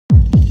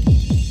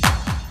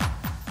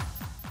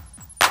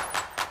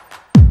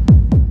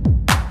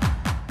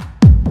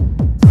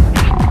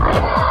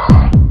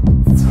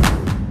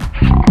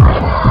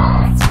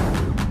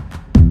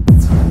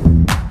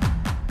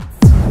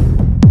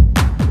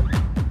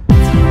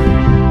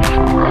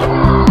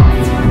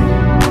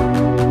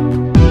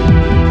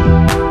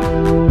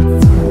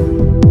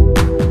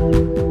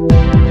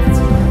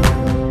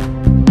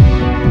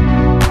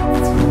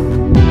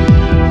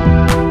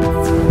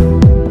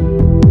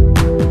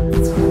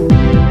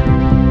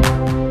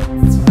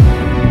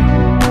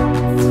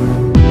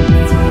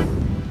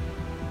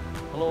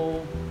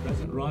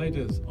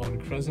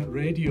Crescent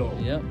Radio.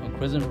 Yeah, on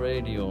Crescent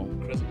Radio.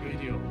 Crescent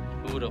Radio.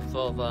 Who would have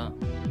thought that?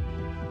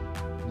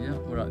 Yeah,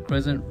 we're at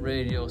Crescent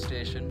Radio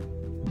station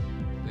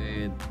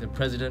with the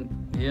president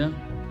here,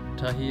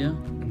 Tahir.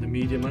 And the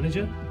media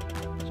manager,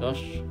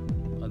 Josh.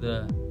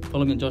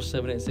 Follow me on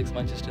Josh786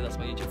 Manchester, that's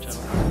my YouTube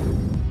channel.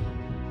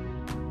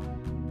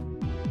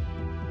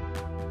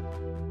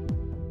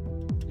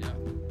 Yeah,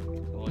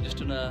 so we're just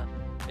doing an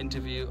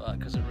interview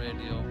at Crescent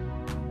Radio,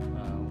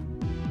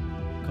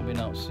 coming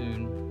out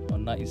soon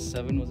on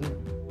 97, was it?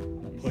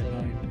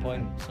 97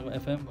 point some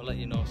FM, we'll let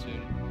you know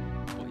soon.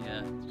 But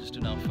yeah, just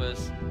doing our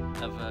first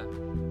ever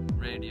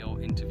radio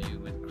interview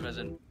with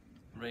Crescent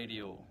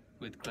Radio,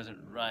 with Crescent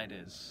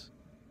Riders.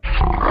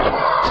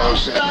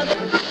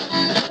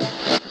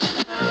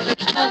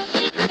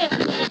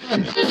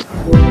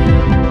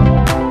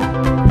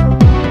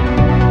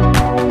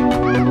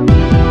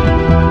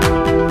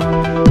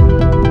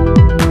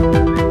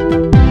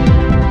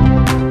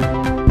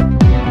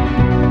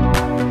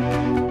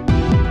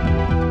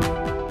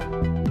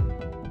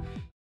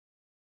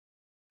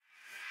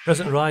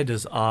 Crescent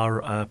Riders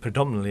are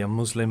predominantly a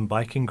Muslim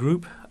biking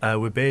group.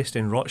 We're based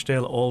in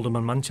Rochdale, Oldham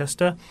and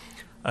Manchester.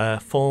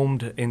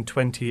 Formed in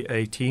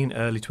 2018,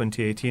 early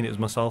 2018. It was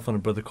myself and a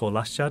brother called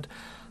Lashad,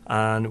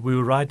 and we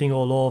were riding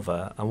all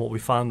over, and what we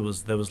found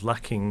was there was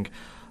lacking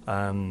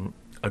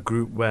a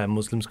group where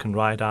Muslims can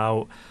ride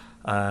out,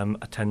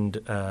 attend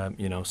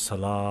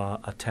Salah,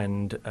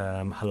 attend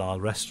halal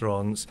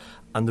restaurants,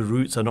 and the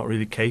routes are not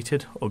really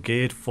catered or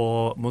geared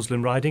for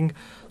Muslim riding.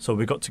 So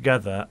we got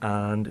together,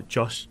 and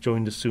Josh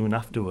joined us soon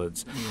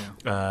afterwards.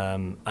 Yeah.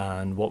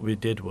 And what we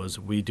did was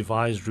we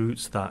devised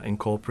routes that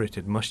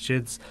incorporated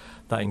masjids,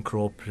 that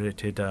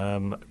incorporated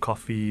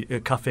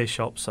cafe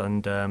shops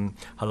and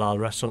halal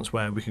restaurants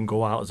where we can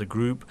go out as a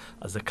group,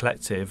 as a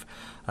collective,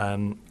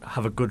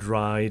 have a good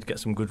ride, get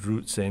some good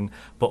routes in,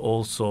 but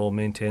also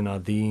maintain our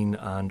deen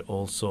and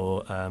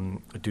also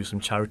do some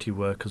charity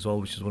work as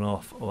well, which is one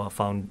of our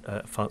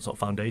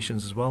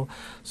foundations as well.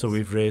 So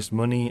we've raised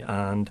money,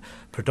 and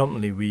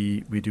predominantly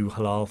we do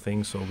halal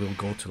things, so we'll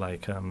go to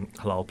like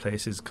halal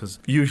places, because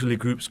usually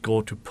groups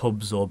go to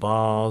pubs or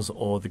bars,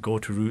 or they go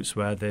to routes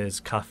where there's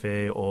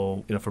cafe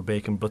or for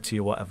bacon butty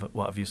or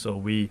whatever you. So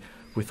we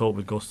thought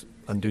we'd go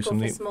and do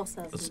something.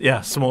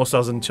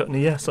 Samosas and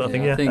chutney, sort of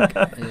thing. I think,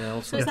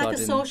 also so it's like a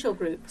social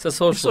group. It's a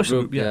social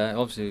group, yeah.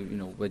 Obviously,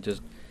 we're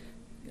just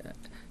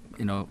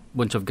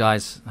bunch of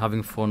guys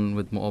having fun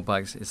with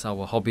motorbikes. It's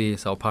our hobby,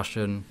 it's our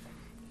passion.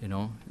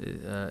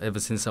 Ever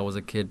since I was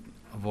a kid,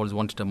 I've always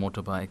wanted a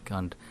motorbike,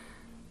 and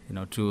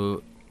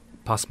to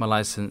pass my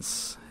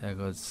license, it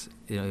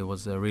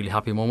was a really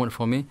happy moment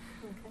for me,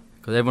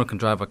 because everyone can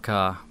drive a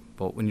car,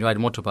 but when you ride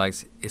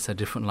motorbikes, it's a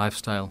different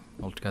lifestyle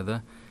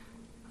altogether.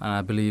 And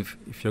I believe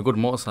if you're a good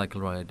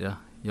motorcycle rider,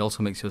 it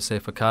also makes you a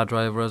safer car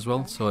driver as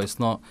well. So it's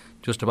not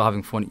just about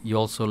having fun, you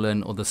also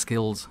learn other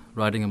skills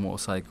riding a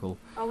motorcycle.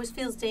 Always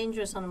feels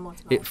dangerous on a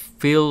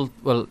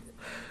motorbike.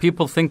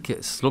 People think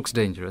it looks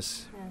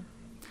dangerous,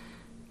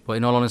 but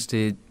in all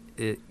honesty,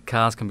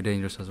 cars can be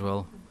dangerous as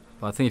well.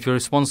 But I think if you're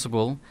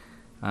responsible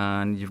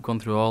and you've gone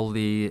through all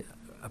the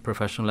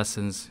professional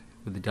lessons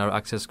with the direct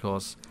access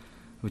course,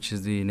 which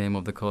is the name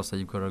of the course that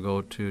you've got to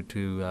go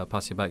to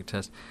pass your bike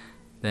test,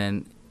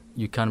 then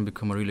you can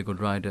become a really good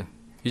rider.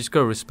 You just got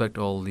to respect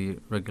all the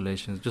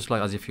regulations, just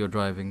like as if you're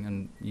driving,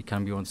 and you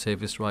can be one of the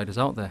safest riders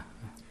out there.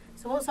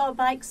 So what sort of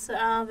bikes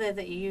are there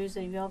that you use?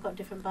 Have you all got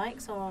different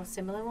bikes or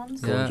similar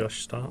ones? Go on,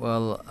 Josh, start.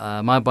 Well,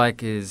 my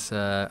bike is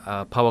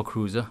a power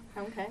cruiser.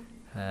 Okay.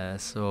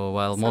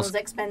 Sounds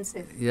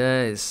expensive.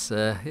 Yeah, it's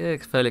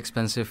fairly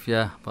expensive.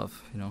 Yeah, but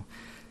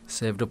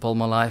saved up all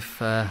my life,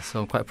 so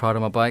I'm quite proud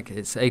of my bike.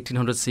 It's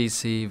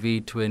 1800cc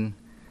V-twin.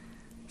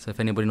 So if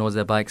anybody knows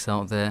their bikes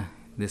out there,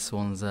 this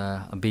one's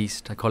a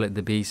beast. I call it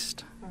the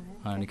Beast. Right.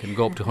 And you can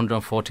go up to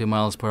 140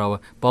 miles per hour.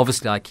 But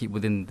obviously I keep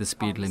within the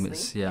speed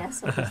limits. Yeah.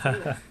 Yes,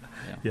 obviously.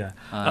 Yeah.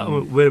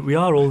 We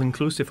are all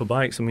inclusive for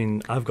bikes. I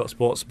mean, I've got a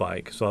sports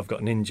bike, so I've got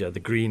Ninja, the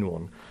green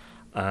one,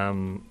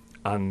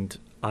 and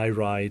I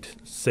ride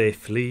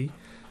safely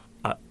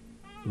at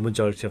the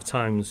majority of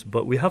times.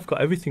 But we have got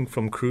everything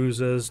from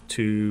cruisers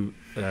to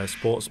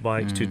sports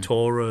bikes to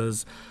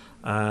Taurus,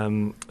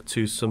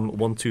 to some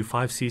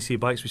 125cc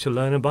bikes, which are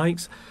learner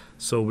bikes.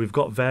 So we've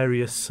got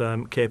various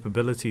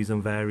capabilities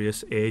and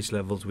various age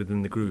levels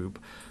within the group.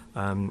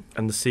 And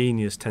the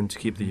seniors tend to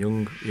keep the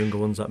younger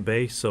ones at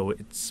bay, so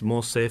it's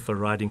more safer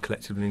riding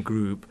collectively in a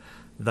group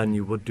than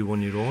you would do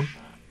on your own.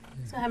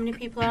 So how many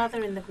people are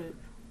there in the group?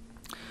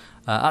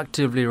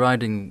 Actively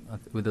riding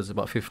with us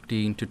about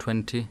 15 to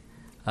 20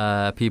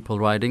 people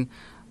riding.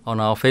 On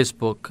our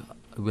Facebook,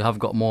 we have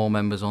got more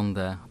members on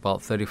there,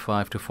 about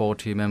 35 to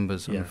 40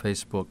 members on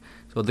Facebook.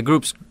 So the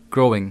group's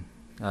growing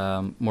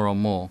more and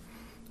more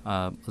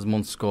as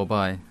months go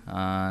by,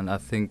 and I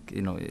think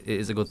it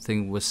is a good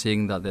thing. We're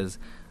seeing that there's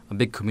a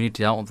big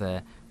community out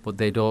there, but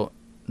they don't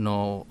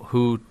know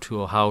who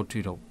to or how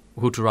to,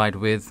 who to ride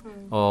with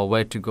or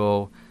where to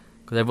go,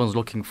 because everyone's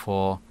looking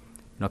for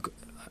a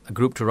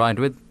group to ride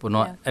with, but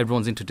not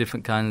everyone's into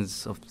different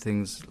kinds of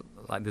things.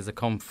 Like there's a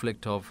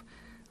conflict of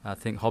I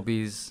think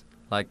hobbies,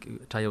 like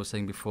Taya was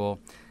saying before,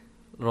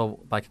 a lot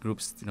of biking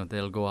groups,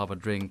 they'll go have a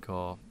drink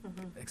or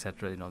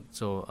etc.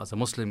 So as a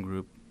Muslim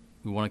group,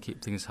 we want to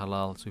keep things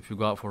halal. So if you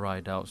go out for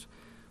ride outs,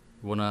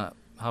 we want to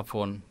have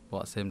fun, but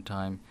at the same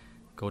time,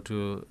 go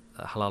to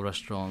halal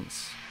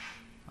restaurants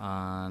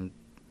and.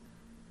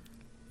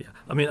 Yeah,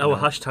 I mean, our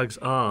hashtags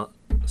are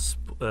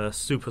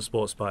super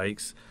sports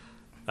bikes,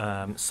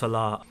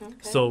 Salah. Okay.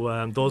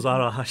 So those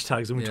are our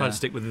hashtags, and we try to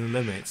stick within the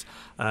limits.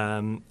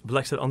 But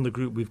like I said, on the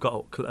group, we've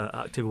got an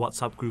active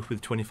WhatsApp group with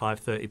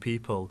 25, 30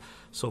 people.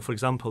 So, for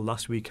example,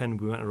 last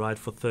weekend we went a ride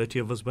for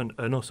 15 of us went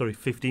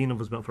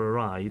for a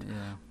ride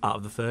out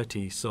of the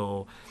 30.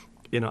 So,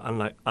 and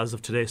like as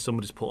of today,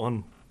 somebody's put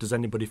on, does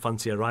anybody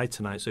fancy a ride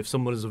tonight? So if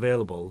someone is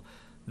available,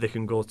 they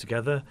can go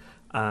together.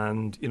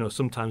 And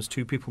sometimes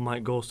 2 people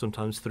might go,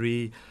 sometimes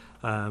 3.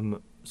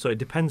 So it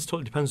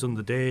totally depends on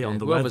the day, on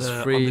the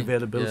weather, free, on the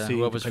availability,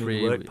 whoever's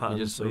free, work patterns.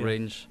 we just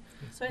arrange.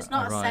 So it's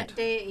not a set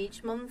day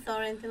each month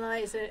or anything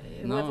like that. Is it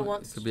whoever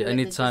wants it could to be do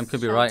any it, time.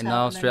 Could be right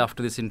now, straight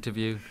after this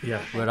interview.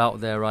 Yeah, we're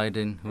out there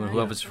riding.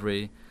 Whoever's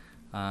free,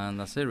 and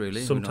that's it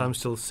really.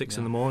 Sometimes till 6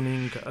 in the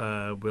morning.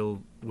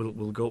 We'll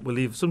go. We'll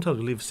leave. Sometimes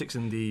we'll leave 6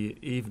 in the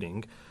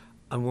evening,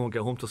 and we won't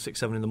get home till 6,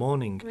 7 in the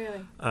morning.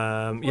 Really?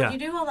 What do you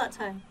do all that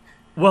time?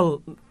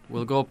 Well,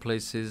 we'll go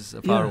places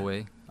far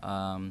away.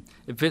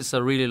 If it's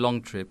a really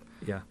long trip,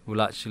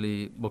 we'll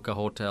actually book a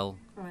hotel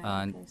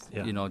and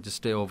just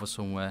stay over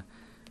somewhere.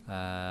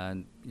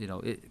 And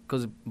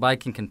because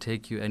biking can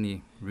take you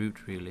any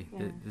route really.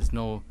 There's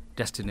no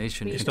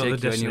destination. It's not the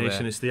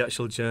destination; it's the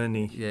actual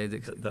journey. Yeah,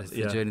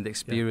 the journey, the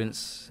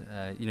experience.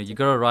 You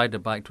got to ride a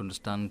bike to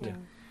understand. Yeah.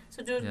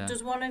 So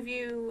does one of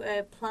you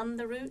plan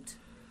the route?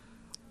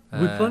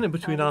 We plan it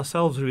between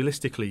ourselves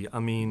realistically. I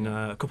mean,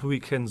 a couple of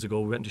weekends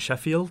ago we went to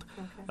Sheffield.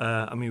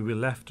 Okay. We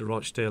left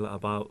Rochdale at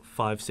about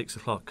 5, 6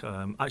 o'clock.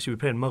 Actually, we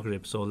prayed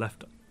Maghrib, so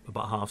left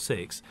about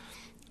 5:30.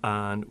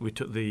 And we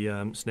took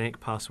the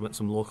Snake Pass, went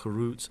some local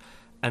routes,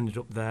 ended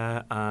up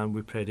there, and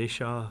we prayed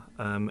Isha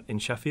in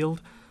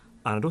Sheffield.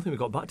 And I don't think we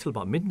got back till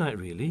about midnight,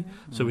 really.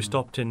 So we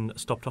stopped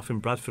off in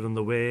Bradford on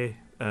the way,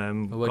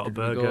 got a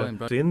burger.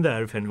 In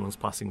there if anyone's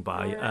passing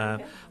by.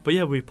 But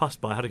yeah, we passed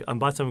by, and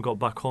by the time we got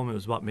back home, it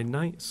was about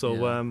midnight.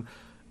 So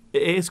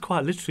it is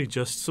quite literally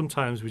just,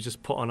 sometimes we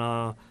just put on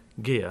our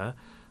gear,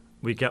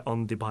 we get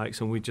on the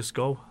bikes and we just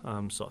go,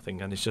 sort of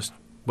thing. And it's just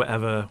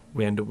wherever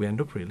we end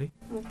up really.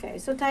 Okay,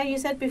 so Ty, you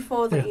said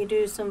before that you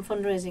do some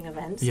fundraising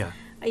events. Yeah.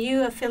 Are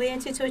you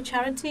affiliated to a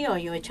charity, or are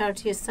you a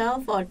charity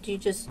yourself, or do you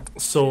just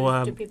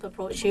do people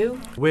approach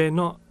you? We're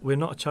not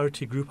a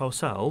charity group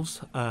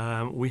ourselves.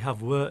 We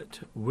have worked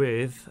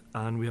with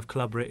and we have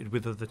collaborated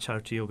with other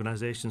charity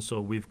organisations.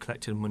 So we've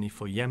collected money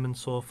for Yemen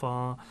so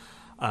far.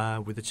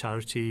 With the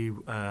charity,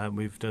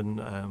 we've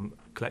done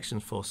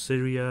collections for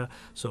Syria.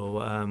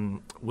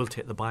 So we'll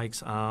take the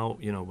bikes out.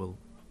 We'll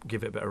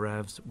give it a bit of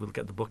revs, we'll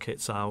get the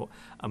buckets out,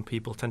 and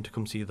people tend to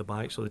come see the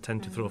bike, so they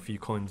tend to throw a few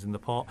coins in the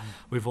pot.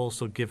 We've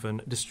also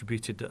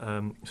distributed,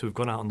 so we've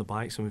gone out on the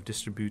bikes and we've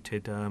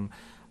distributed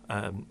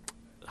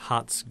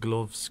hats,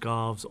 gloves,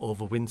 scarves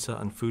over winter,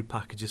 and food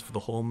packages for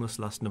the homeless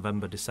last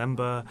November,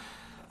 December.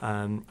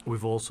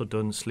 We've also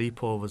done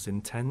sleepovers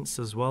in tents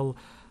as well,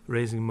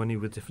 raising money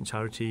with different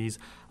charities.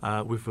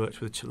 We've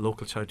worked with a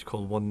local charity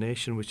called One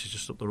Nation, which is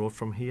just up the road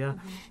from here,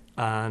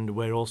 and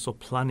we're also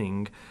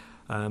planning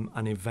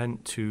an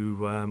event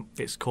to,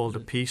 it's called a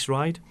Peace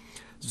Ride.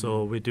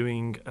 So we're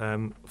doing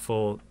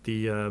for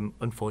the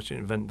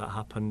unfortunate event that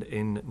happened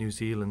in New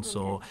Zealand.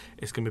 So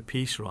it's going to be a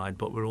Peace Ride,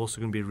 but we're also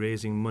going to be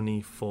raising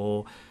money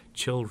for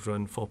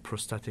children, for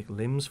prosthetic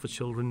limbs for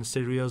children in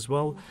Syria as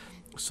well.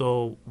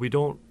 So we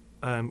don't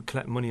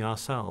collect money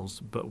ourselves,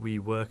 but we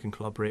work and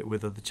collaborate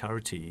with other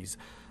charities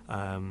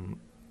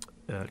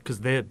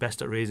because they're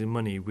best at raising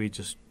money. We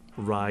just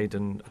ride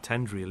and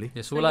attend really.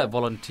 Yeah, so we're like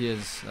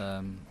volunteers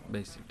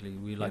basically.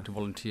 We like to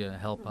volunteer,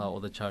 help out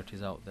other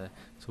charities out there.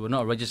 So we're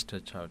not a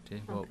registered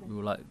charity, but we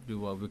would like to do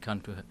what we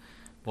can to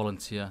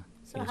volunteer.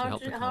 So how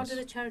do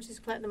the charities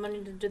collect the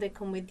money? Do they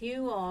come with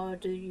you, or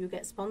do you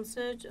get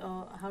sponsored,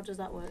 or how does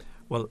that work?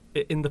 Well,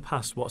 in the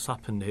past what's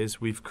happened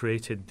is we've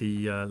created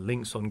the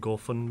links on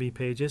GoFundMe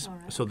pages.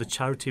 So the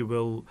charity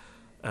will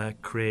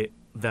create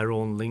their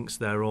own links,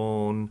 their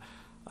own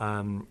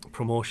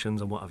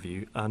promotions and what have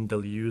you, and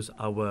they'll use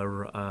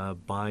our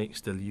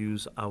bikes, they'll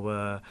use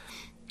our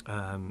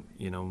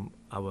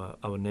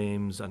our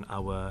names and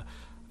our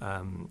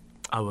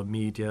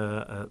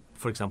media,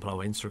 for example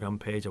our Instagram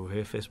page, our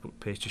Facebook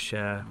page, to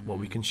share what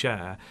we can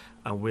share,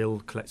 and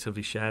we'll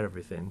collectively share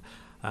everything.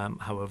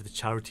 However, the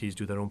charities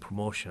do their own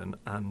promotion,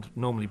 and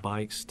normally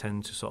bikes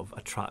tend to sort of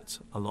attract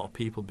a lot of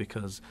people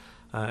because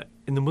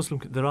in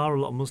the there are a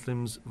lot of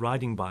Muslims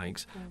riding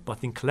bikes, but I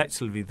think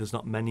collectively there's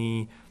not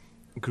many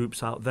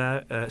groups out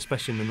there,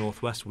 especially in the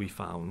northwest we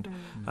found.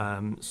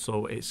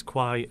 So it's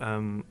quite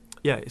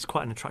it's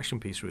quite an attraction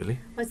piece really.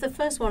 Well, it's the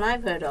first one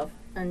I've heard of,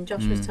 and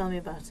Josh was telling me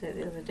about it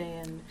the other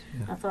day, and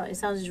I thought it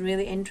sounds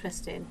really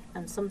interesting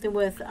and something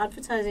worth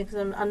advertising,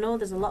 because I know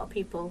there's a lot of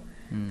people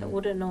that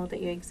wouldn't know that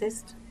you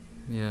exist.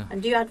 Yeah.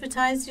 And do you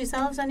advertise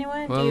yourselves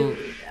anywhere? Well, do you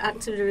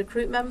actively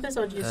recruit members,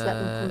 or do you just let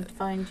them come to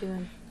find you?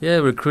 And yeah,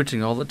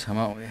 recruiting all the time,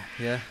 aren't we?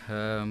 Yeah.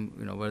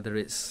 Whether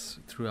it's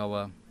through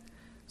our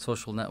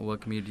social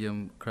network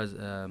medium, you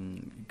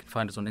can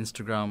find us on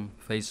Instagram,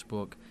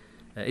 Facebook.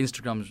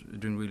 Instagram's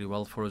doing really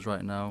well for us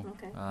right now.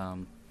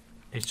 Okay.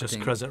 It's just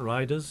Crescent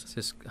Riders. It's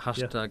just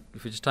hashtag.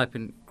 If you just type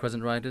in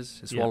Crescent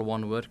Riders, it's all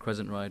one word,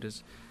 Crescent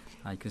Riders.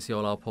 You can see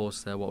all our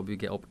posts there, what we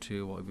get up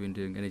to, what we've been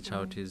doing, any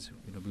charities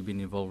we've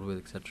been involved with,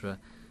 etc.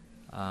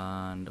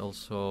 And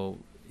also,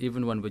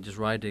 even when we're just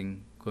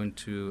riding, going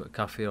to a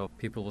cafe, or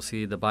people will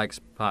see the bikes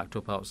parked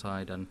up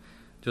outside, and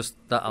just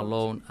that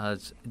alone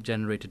has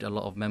generated a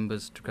lot of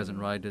members to Crescent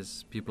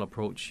Riders. People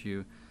approach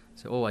you,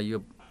 say, "Oh, are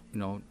you,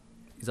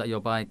 is that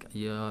your bike?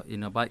 You're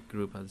in a bike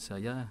group?" I'd say,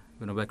 "Yeah,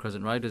 we're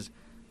Crescent Riders."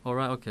 All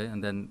right, okay,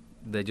 and then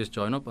they just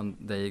join up, and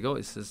there you go.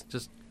 It's just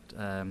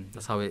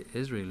that's how it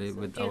is really with our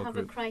group. Do you have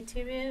a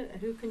criteria?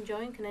 Who can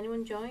join? Can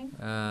anyone join?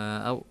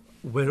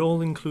 We're all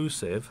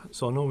inclusive,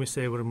 so I know we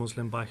say we're a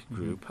Muslim bike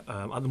group.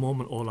 At the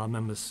moment, all our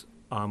members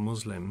are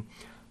Muslim.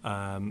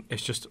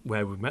 It's just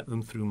where we met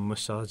them through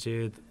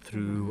Masajid,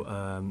 through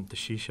the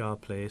shisha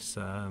place,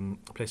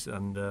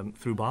 and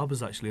through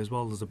barbers actually as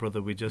well. There's a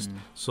brother, we just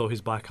saw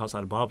his bike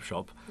outside a barber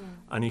shop,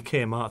 and he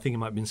came out. I think he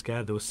might have been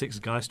scared. There were 6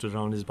 guys stood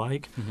around his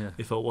bike.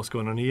 He thought, what's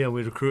going on here?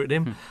 We recruited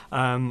him.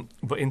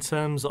 But in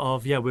terms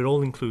of, we're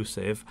all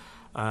inclusive.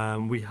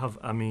 We have,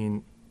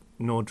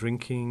 no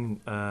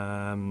drinking,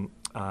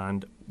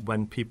 and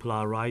when people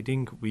are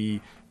riding, we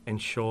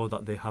ensure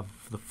that they have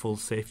the full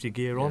safety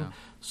gear on.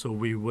 So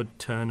we would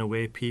turn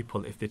away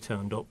people if they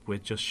turned up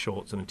with just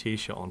shorts and a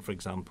t-shirt on, for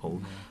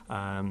example.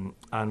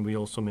 And we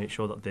also make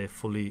sure that they've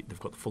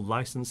got the full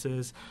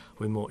licenses.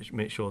 We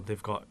make sure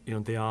they've got,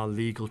 they are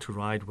legal to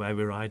ride where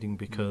we're riding,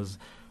 because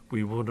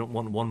we wouldn't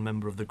want one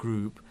member of the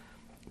group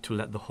to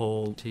let the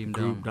whole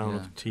group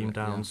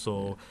down.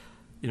 So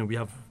we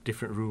have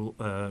different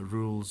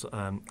rules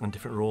and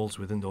different roles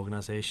within the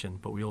organisation,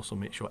 but we also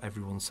make sure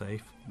everyone's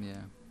safe.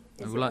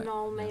 Is it an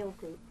all-male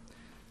group?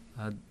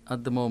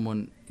 At the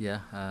moment,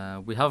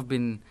 we have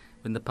been,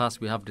 in the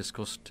past we have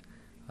discussed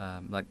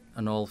like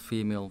an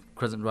all-female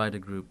Crescent Rider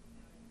group,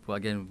 but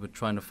again we're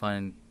trying to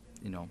find,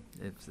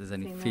 if there's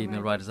any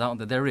female riders out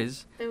there. There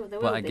is,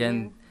 but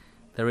again,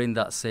 they're in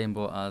that same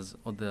boat as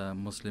other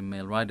Muslim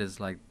male riders,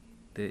 like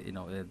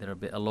they're a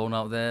bit alone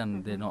out there,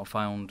 and they're not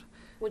found.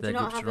 Would you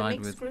not have a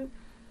mixed group?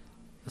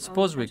 I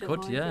suppose we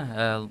could,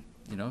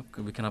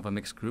 we can have a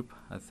mixed group,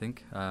 I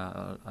think.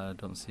 I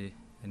don't see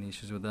any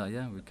issues with that.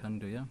 We can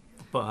do,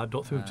 But I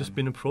don't think we've just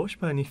been approached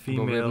by any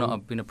female we've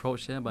not been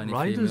approached by any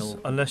riders, female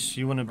unless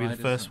you want to be the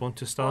first one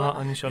to start,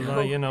 and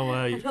inshallah,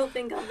 I don't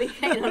think I'll be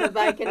getting on a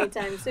bike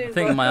anytime soon. I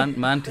think my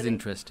aunt is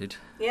interested.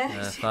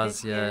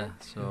 Faz,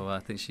 so I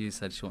think she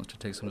said she wants to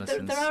take some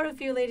lessons. There are a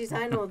few ladies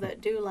I know that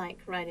do like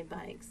riding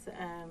bikes,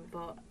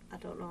 but I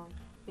don't know,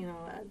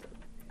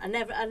 I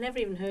never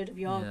even heard of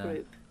your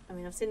group.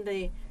 I've seen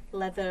the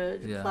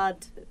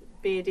leather-clad,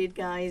 bearded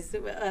guys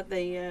at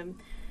the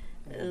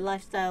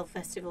lifestyle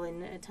festival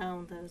in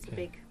town. There was a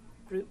big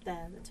group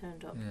there that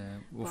turned up.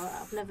 But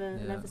I've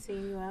never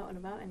seen you out and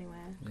about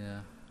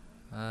anywhere.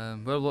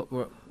 Well,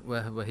 look,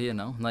 we're here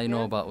now. Now you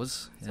know about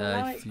us. So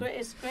now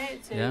it's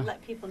great to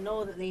let people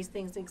know that these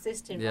things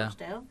exist in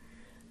Rochdale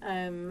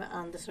and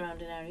the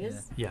surrounding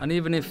areas. And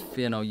even if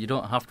you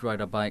don't have to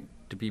ride a bike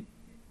to be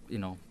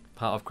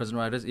part of Crescent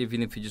Riders,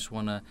 even if you just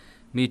want to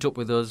meet up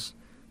with us,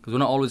 because we're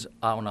not always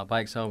out on our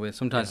bikes, are we?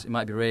 Sometimes it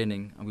might be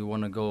raining and we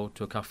want to go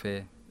to a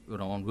cafe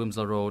on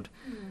Wimslow Road.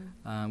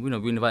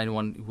 We invite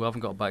anyone who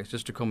haven't got bikes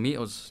just to come meet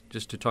us,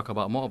 just to talk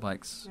about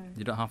motorbikes.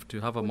 You don't have to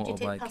have a motorbike.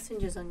 Do you take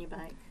passengers on your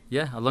bike?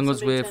 As long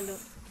as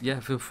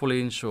if we're fully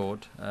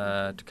insured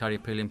to carry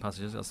paying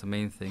passengers, that's the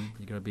main thing.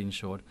 You've got to be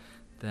insured.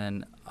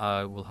 Then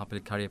I will happily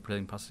carry a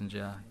paying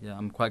passenger.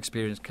 I'm quite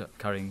experienced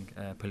carrying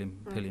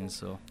pillions.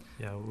 So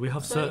we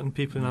have certain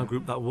people in our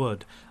group that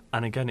would,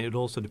 and again it would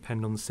also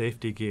depend on the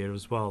safety gear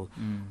as well.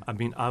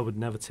 I would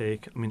never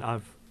take.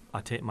 I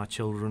take my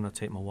children, I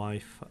take my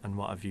wife, and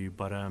what have you.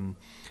 But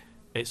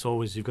it's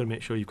always, you've got to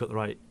make sure you've got the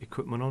right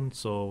equipment on.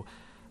 So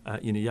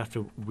you have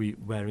to be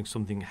wearing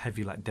something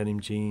heavy like denim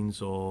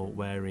jeans, or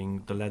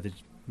wearing the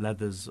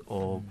leathers,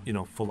 or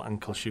full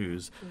ankle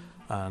shoes.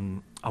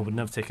 I would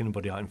never take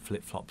anybody out in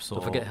flip flops.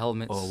 Don't forget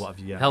helmets. Or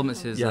whatever.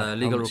 Helmets is a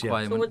legal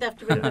requirement. So would they have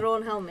to bring their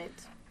own helmet?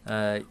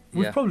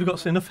 We've probably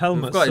got enough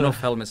helmets. We've got enough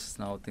helmets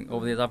now. I think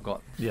over the years I've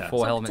got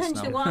 4 helmets now.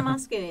 Potentially, what I'm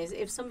asking is,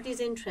 if somebody's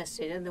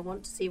interested and they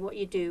want to see what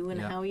you do and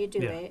how you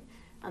do it,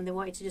 and they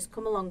want you to just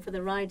come along for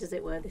the ride, as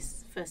it were,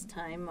 this first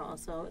time, or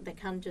so, they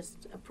can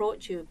just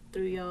approach you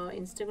through your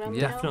Instagram.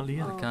 Definitely,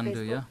 they can Facebook?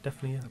 do,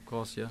 definitely, of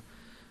course,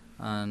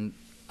 And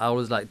I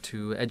always like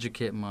to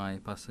educate my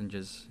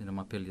passengers,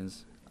 my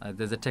pillions.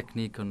 There's a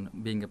technique on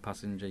being a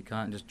passenger. You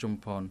can't just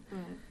jump on.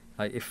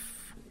 Like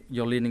if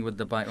you're leaning with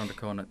the bike on the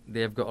corner,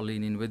 they've got to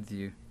lean in with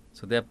you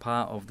So they're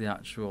part of the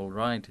actual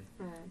ride.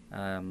 Right.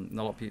 A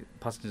lot of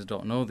passengers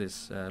don't know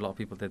this. A lot of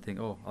people, they think,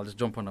 oh, I'll just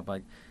jump on a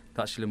bike.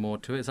 There's actually more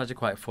to it. It's actually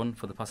quite fun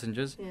for the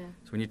passengers. Yeah.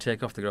 So when you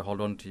take off, they're going to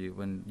hold on to you.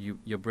 When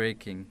you're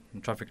braking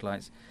in traffic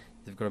lights,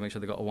 they've got to make sure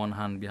they've got one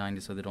hand behind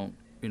you so they don't,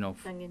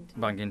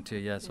 bang into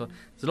you. Yeah. So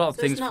there's a lot of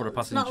things for a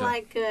passenger. It's not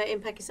like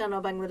in Pakistan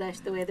or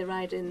Bangladesh, the way they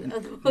ride in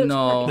other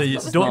No.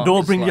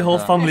 Don't bring your whole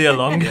family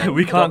along.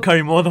 We can't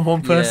carry more than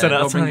one person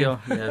at a time. Your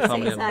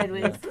family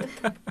sideways.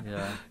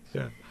 Yeah.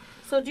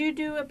 So do you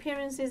do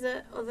appearances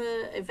at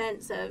other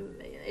events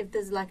if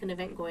there's like an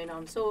event going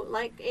on? So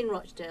like in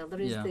Rochdale,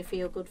 there is the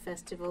Feel Good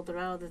Festival, there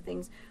are other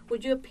things.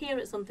 Would you appear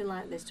at something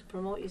like this to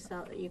promote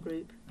your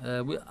group?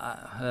 Or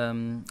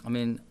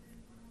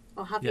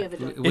have you ever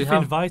done it? If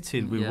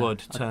invited, we would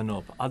turn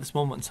up. At this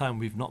moment in time,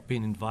 we've not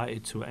been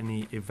invited to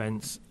any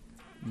events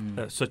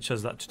such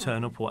as that to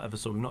turn up or whatever,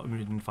 so we've not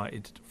been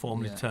invited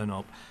formally to turn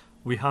up.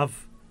 We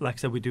have, like I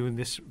said, we're doing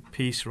this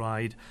peace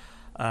ride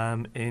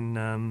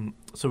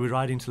so we're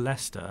riding to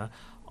Leicester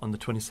on the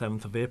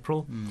 27th of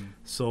April.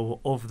 So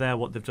over there,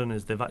 what they've done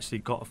is they've actually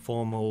got a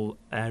formal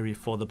area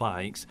for the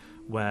bikes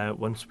where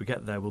once we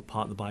get there, we'll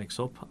park the bikes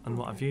up and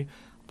what have you.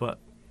 But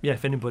yeah,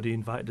 if anybody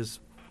invited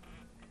us,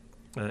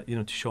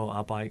 to show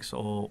our bikes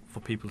or for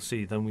people to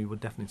see, then we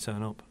would definitely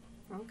turn up.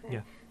 Okay.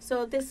 Yeah.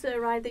 So this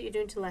ride that you're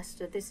doing to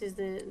Leicester, this is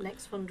the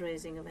next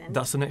fundraising event?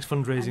 That's the next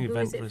fundraising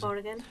event. Who is it for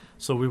again?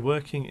 So we're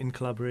working in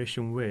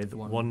collaboration with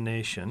One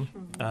Nation,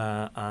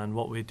 and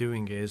what we're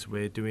doing is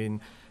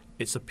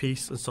it's a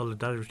peace and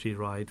solidarity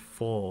ride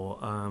for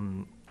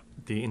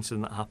the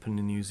incident that happened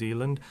in New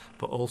Zealand,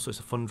 but also it's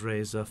a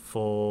fundraiser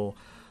for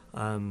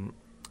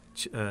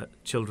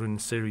children in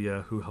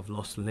Syria who have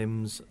lost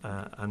limbs,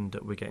 and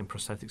we're getting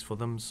prosthetics for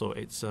them. So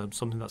it's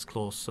something that's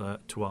close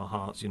to our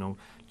hearts,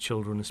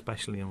 children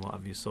especially and what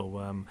have you.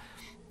 So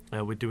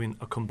we're doing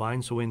a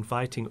combined. So we're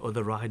inviting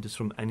other riders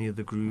from any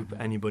other group,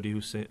 anybody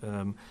who's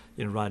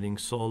riding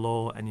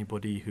solo,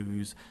 anybody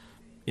who's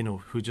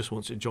who just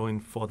wants to join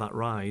for that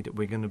ride.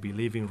 We're going to be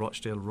leaving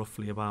Rochdale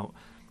roughly about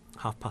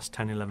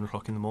 10:30, 11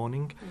 o'clock in the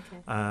morning,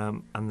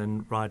 and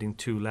then riding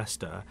to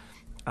Leicester.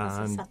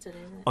 And Saturday,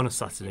 isn't it? On a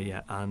Saturday,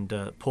 and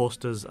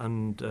posters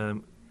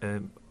and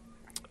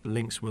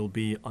links will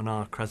be on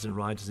our Crescent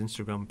Riders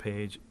Instagram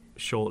page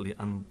shortly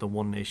and the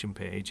One Nation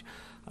page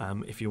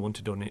if you want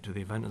to donate to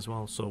the event as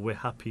well. So we're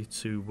happy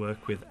to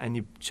work with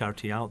any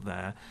charity out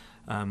there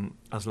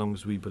as long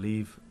as we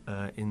believe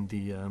in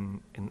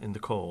the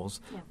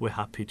cause. We're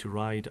happy to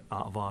ride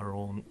out of our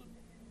own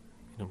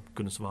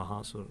goodness of our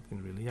hearts sort of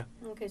thing, really.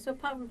 Okay, so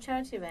apart from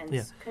charity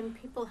events, can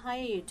people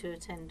hire you to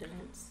attend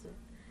events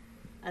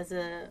as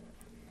a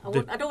I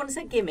don't want to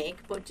say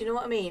gimmick, but do you know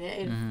what I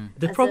mean?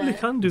 They probably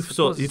can do.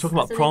 So you're talking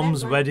about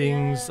proms,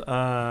 weddings, Could,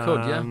 of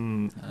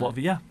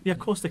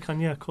course they can.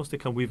 Yeah, of course they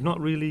can. We've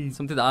not really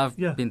something that I've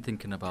been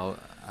thinking about,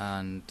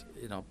 and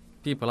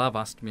people have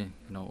asked me,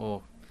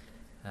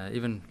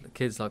 even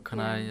kids like, can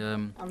I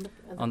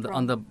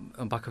on the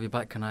back of your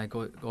bike? Can I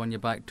go on your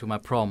bike to my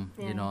prom?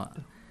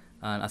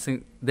 And I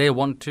think they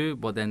want to,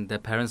 but then their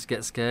parents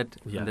get scared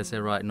and they say,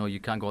 right, no, you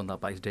can't go on that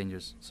bike; it's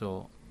dangerous.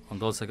 So on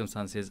those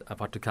circumstances,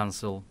 I've had to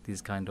cancel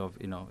these kind of,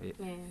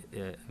 invites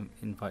and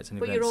events.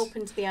 But you're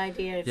open to the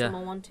idea if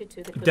someone wanted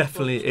to. They could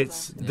definitely,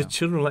 it's the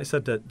children. Like I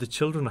said, the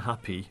children are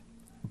happy,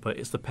 but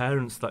it's the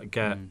parents that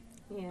get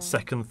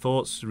second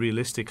thoughts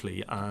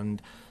realistically,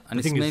 and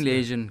it's mainly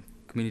Asian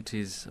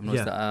communities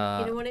that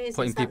are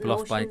putting people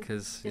off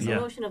bikers. It's the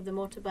notion of the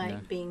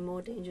motorbike being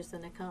more dangerous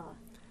than a car.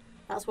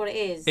 That's what it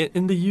is.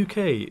 In the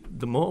UK,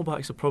 the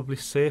motorbikes are probably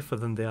safer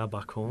than they are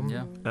back home.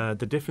 Yeah.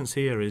 The difference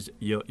here is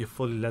you're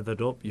fully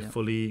leathered up, you're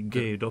fully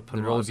geared up,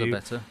 and the roads are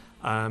better.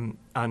 And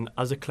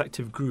as a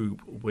collective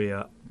group,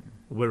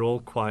 we're all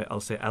quite,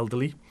 I'll say,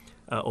 elderly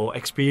or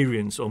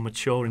experienced or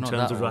mature in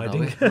terms of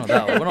riding. We're not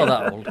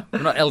that old.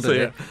 We're not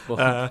elderly. We're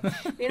not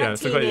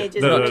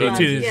teenagers.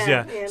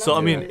 Teenagers. So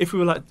I mean, if we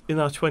were like in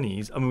our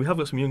 20s, I mean, we have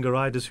got some younger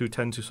riders who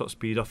tend to sort of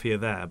speed off here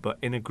there, but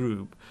in a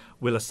group,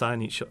 we'll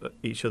assign each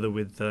other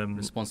with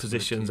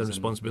positions and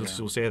responsibilities.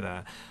 We'll say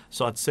there.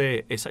 So I'd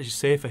say it's actually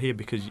safer here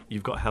because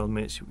you've got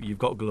helmets, you've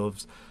got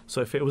gloves.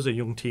 So if it was a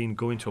young teen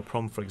going to a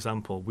prom, for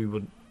example, we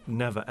would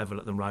never ever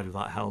let them ride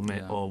without a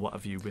helmet or what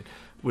have you.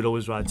 We'd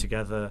always ride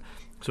together.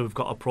 So we've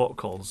got our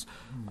protocols.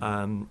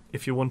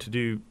 If you want to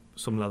do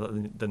something like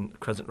that, then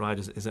Crescent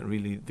Riders isn't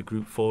really the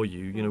group for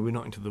you. We're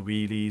not into the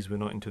wheelies. We're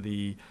not into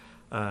the,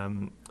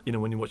 when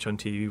you watch on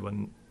TV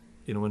when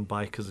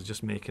bikers are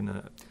just making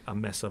a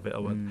mess of it.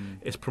 Or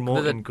it's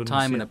promoting goodness.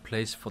 There's a time and a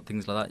place for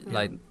things like that. Yeah.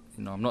 Like,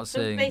 I'm not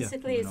saying. So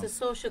basically, it's a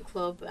social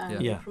club, and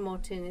you're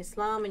promoting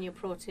Islam and you're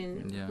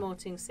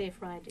promoting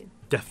safe riding.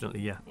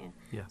 Definitely, yeah.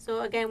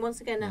 So once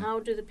again, how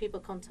do the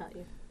people contact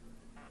you?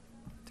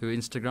 Through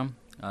Instagram.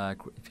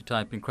 If you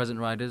type in Crescent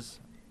Riders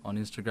on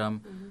Instagram,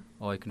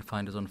 or you can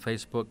find us on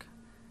Facebook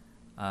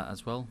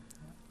as well,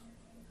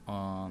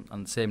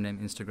 on the same name,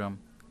 Instagram.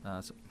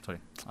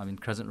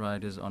 Crescent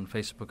Riders on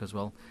Facebook as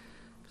well.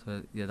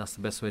 So that's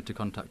the best way to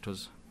contact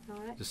us. All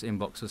right. Just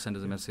inbox us, send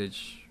us a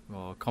message,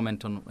 or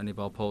comment on any of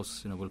our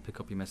posts. We'll pick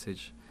up your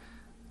message,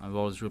 I'm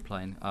always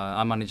replying.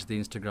 I manage the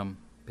Instagram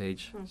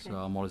page, Okay. so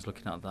I'm always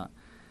looking at that.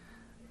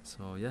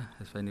 So yeah,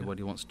 if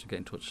anybody wants to get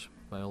in touch,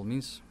 by all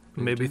means.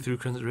 please Maybe do. through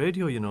Crescent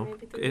Radio, you know.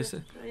 Maybe through Is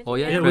Crescent it? Radio. Oh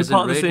yeah, Yeah, we're Crescent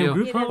part of the same Radio.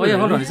 group, aren't Oh we? yeah,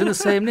 hold on, really? it's in the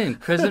same name,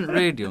 Crescent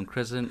Radio and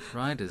Crescent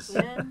Riders.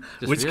 Yeah.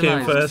 Just Which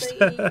came realised. first?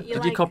 So you Did you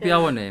like, copy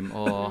our name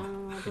or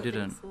no, I you don't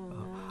didn't? think so,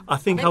 no. I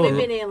think Maybe our we've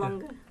been here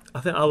longer. I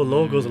think our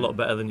logo's a lot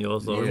better than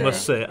yours, though. I Yeah.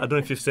 must say. I don't know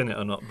if you've seen it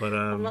or not, but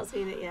I've not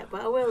seen it yet,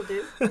 but I will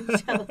do.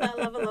 I'll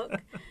have a look.